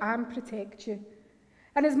 support you, and protect you.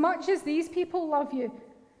 And as much as these people love you,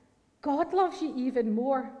 God loves you even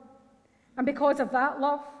more. And because of that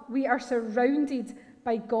love, we are surrounded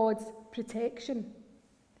by God's protection.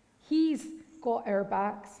 He's got our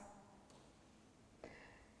backs.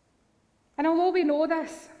 And although we know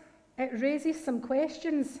this, it raises some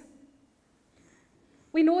questions.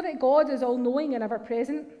 We know that God is all-knowing and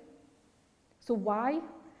ever-present. So why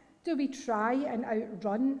do we try and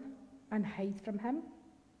outrun and hide from him?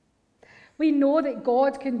 We know that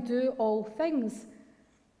God can do all things.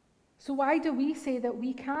 So why do we say that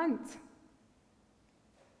we can't?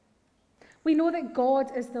 We know that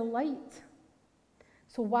God is the light.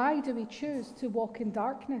 So why do we choose to walk in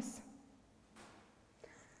darkness?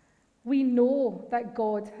 We know that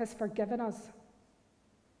God has forgiven us.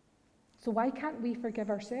 So why can't we forgive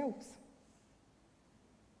ourselves?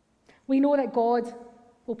 We know that God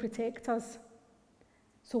will protect us.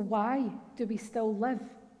 So why do we still live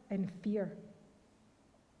in fear?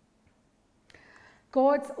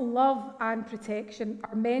 God's love and protection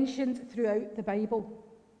are mentioned throughout the Bible.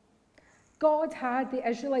 God had the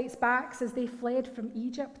Israelites' backs as they fled from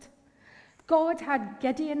Egypt. God had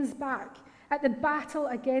Gideon's back at the battle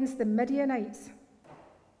against the Midianites.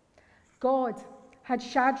 God had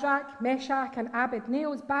Shadrach, Meshach, and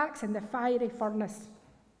Abednego's backs in the fiery furnace.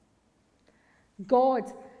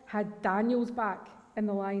 God had Daniel's back in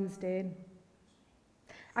the lion's den.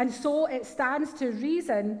 And so it stands to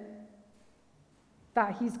reason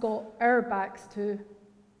that he's got our backs too.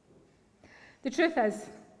 The truth is,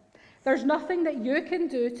 there's nothing that you can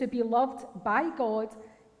do to be loved by God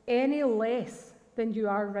any less than you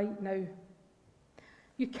are right now.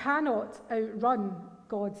 You cannot outrun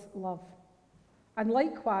God's love. And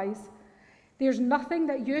likewise, there's nothing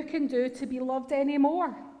that you can do to be loved any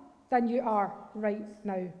more than you are right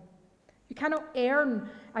now. You cannot earn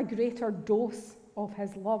a greater dose of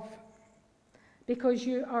his love, because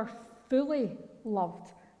you are fully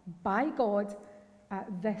loved by God at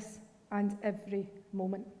this and every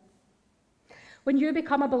moment. When you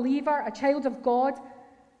become a believer, a child of God,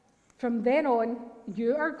 from then on,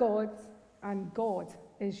 you are God's and God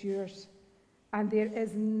is yours. And there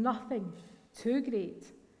is nothing too great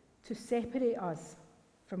to separate us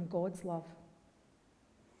from God's love.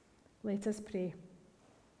 Let us pray.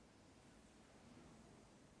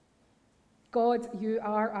 God, you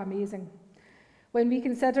are amazing. When we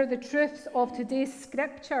consider the truths of today's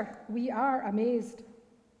scripture, we are amazed.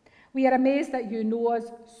 We are amazed that you know us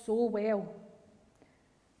so well,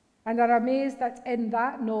 and are amazed that in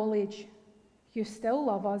that knowledge, you still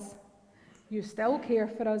love us, you still care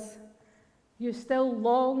for us, you still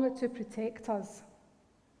long to protect us,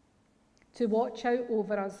 to watch out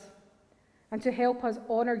over us, and to help us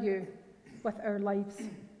honour you with our lives.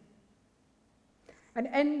 And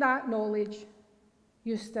in that knowledge,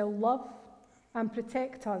 you still love and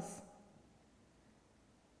protect us,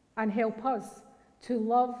 and help us to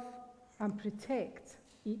love and protect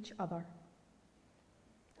each other.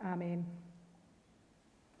 Amen.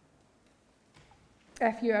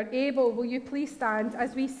 If you are able, will you please stand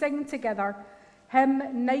as we sing together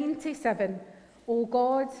hymn 97, O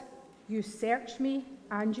God, you search me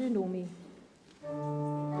and you know me. Let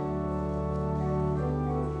our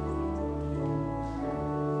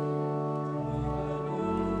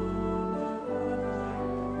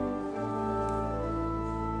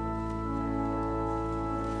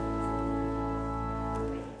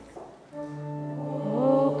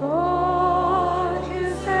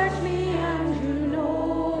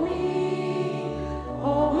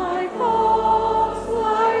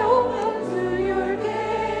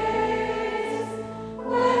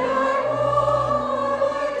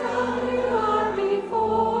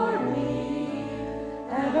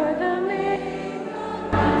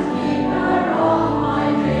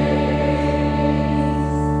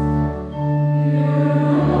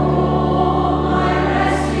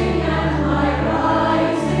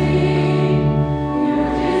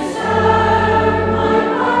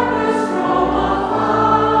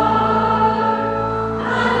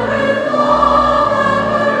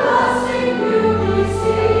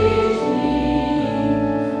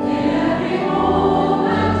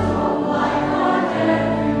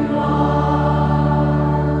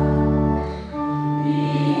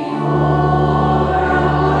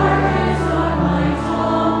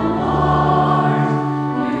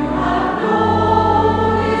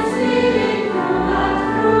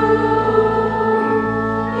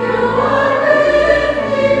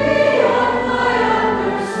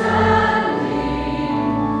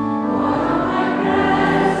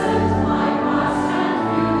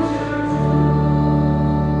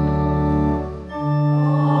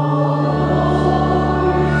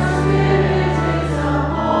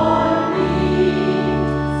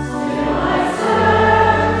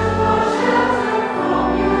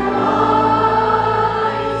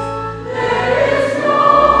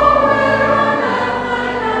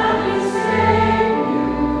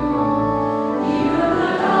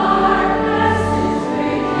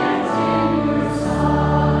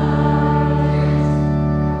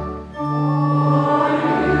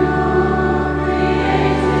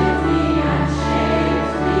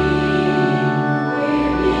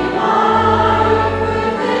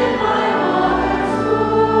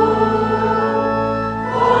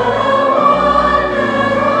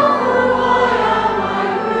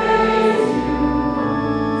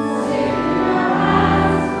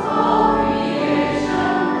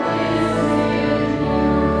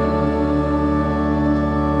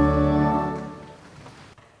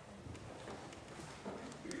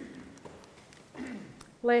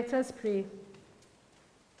Let us pray.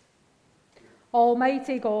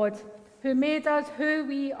 Almighty God, who made us who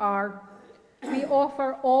we are, we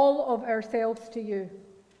offer all of ourselves to you.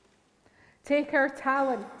 Take our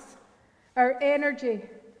talents, our energy,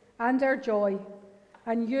 and our joy,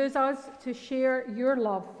 and use us to share your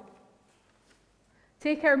love.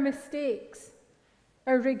 Take our mistakes,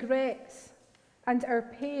 our regrets, and our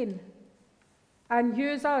pain, and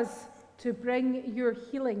use us to bring your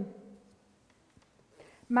healing.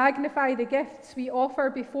 Magnify the gifts we offer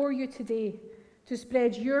before you today to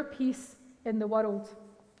spread your peace in the world.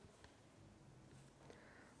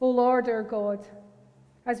 O Lord our God,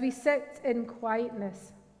 as we sit in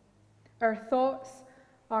quietness, our thoughts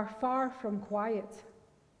are far from quiet.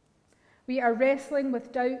 We are wrestling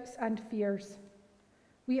with doubts and fears.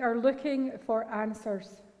 We are looking for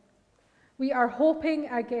answers. We are hoping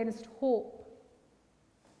against hope.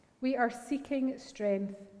 We are seeking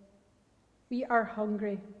strength. We are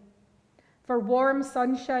hungry for warm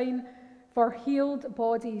sunshine, for healed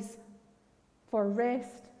bodies, for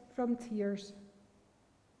rest from tears.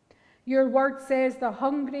 Your word says the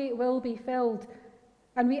hungry will be filled,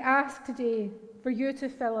 and we ask today for you to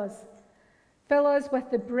fill us. Fill us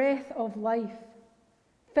with the breath of life.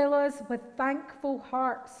 Fill us with thankful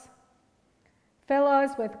hearts. Fill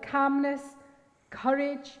us with calmness,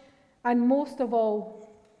 courage, and most of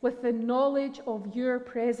all, with the knowledge of your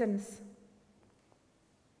presence.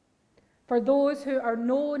 For those who are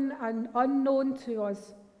known and unknown to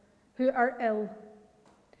us, who are ill,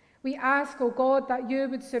 we ask, O God, that you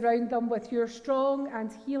would surround them with your strong and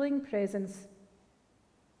healing presence.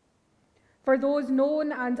 For those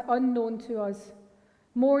known and unknown to us,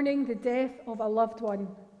 mourning the death of a loved one,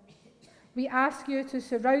 we ask you to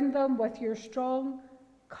surround them with your strong,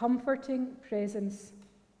 comforting presence.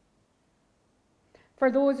 For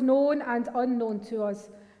those known and unknown to us,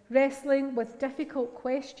 wrestling with difficult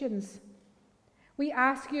questions, we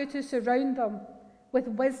ask you to surround them with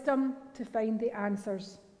wisdom to find the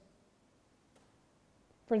answers.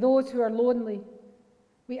 For those who are lonely,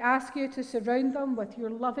 we ask you to surround them with your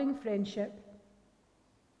loving friendship.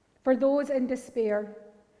 For those in despair,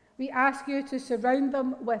 we ask you to surround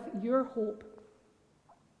them with your hope.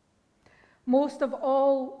 Most of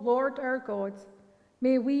all, Lord our God,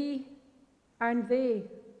 may we and they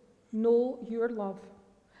know your love,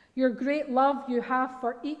 your great love you have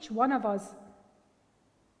for each one of us.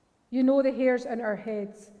 You know the hairs on our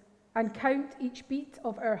heads and count each beat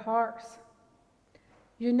of our hearts.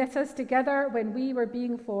 You knit us together when we were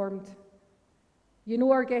being formed. You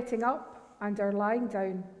know our getting up and our lying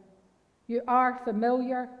down. You are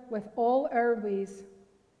familiar with all our ways.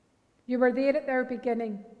 You were there at our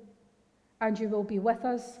beginning, and you will be with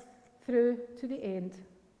us through to the end.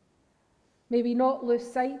 May we not lose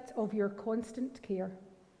sight of your constant care.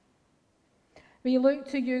 We look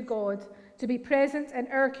to you, God, to be present in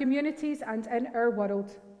our communities and in our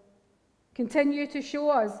world. Continue to show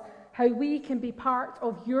us how we can be part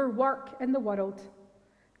of your work in the world.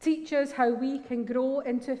 Teach us how we can grow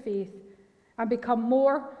into faith and become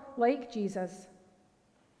more like Jesus,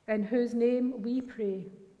 in whose name we pray.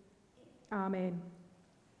 Amen.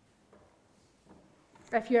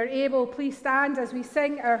 If you are able, please stand as we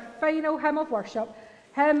sing our final hymn of worship,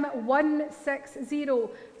 hymn 160,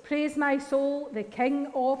 Praise My Soul, the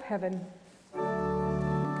King of Heaven. Restore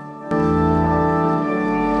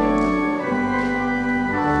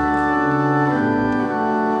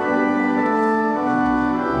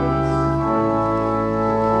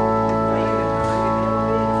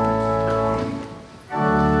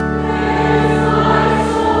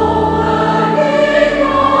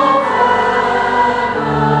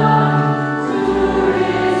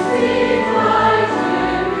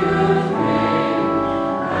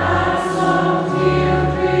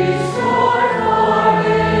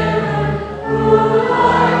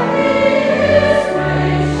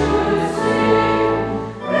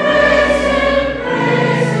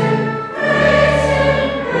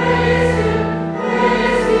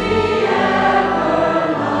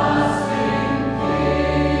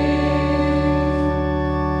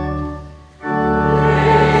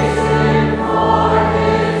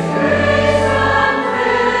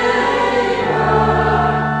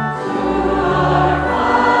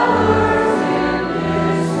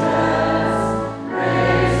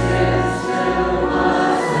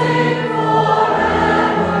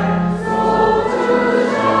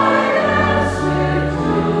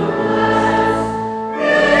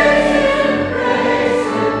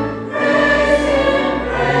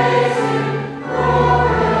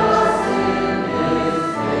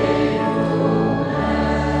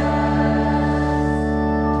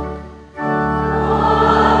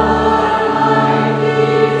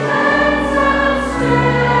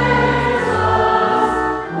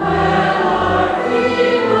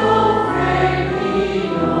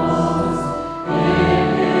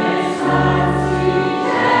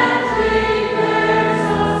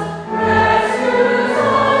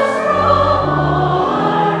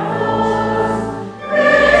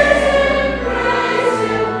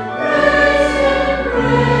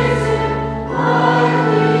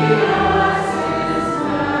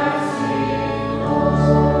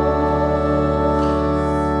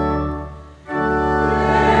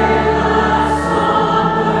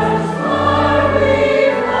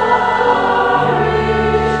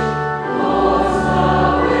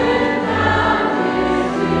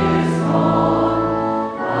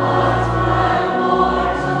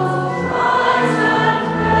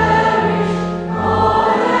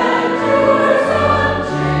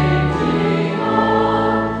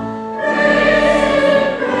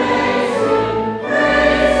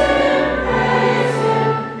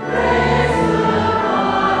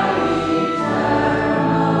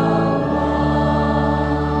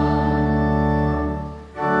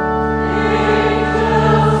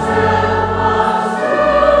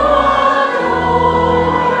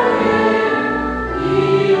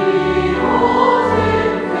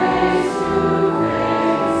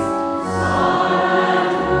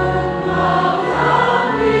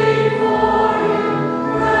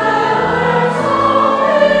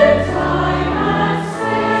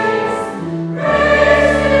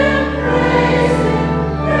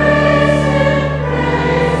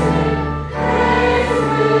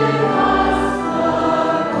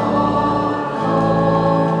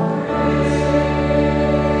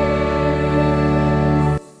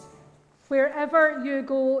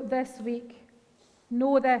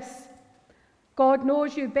Know this: God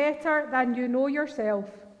knows you better than you know yourself.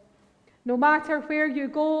 No matter where you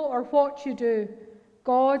go or what you do,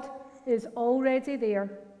 God is already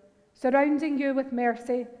there, surrounding you with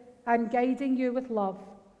mercy and guiding you with love.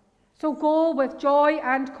 So go with joy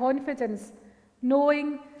and confidence,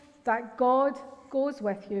 knowing that God goes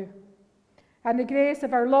with you. And the grace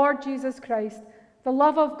of our Lord Jesus Christ, the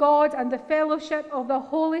love of God, and the fellowship of the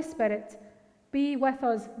Holy Spirit be with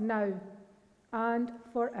us now and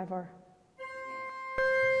forever.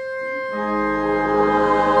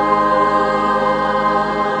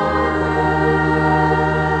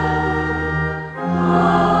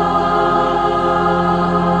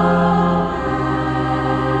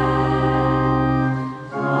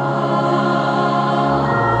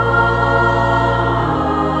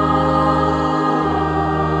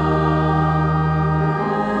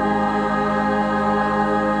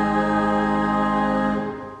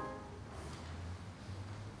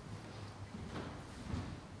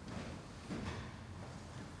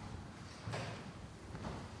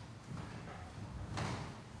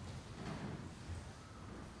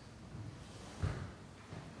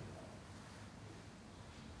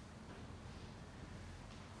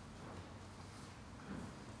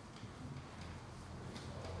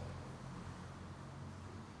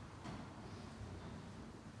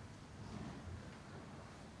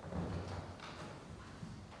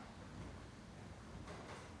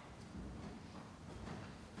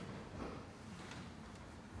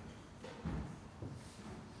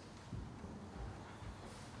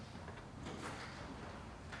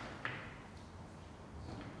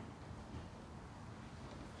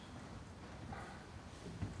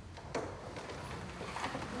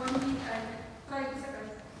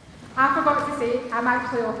 I forgot to say, I'm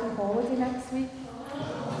actually off on holiday next week.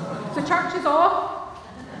 So church is off.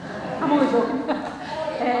 I'm only joking.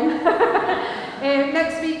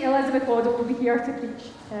 Next week, Elizabeth Waddle will be here to preach,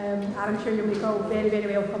 and I'm sure you'll make her all very,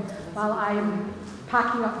 very welcome while I am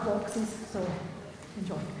packing up boxes, so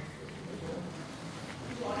enjoy.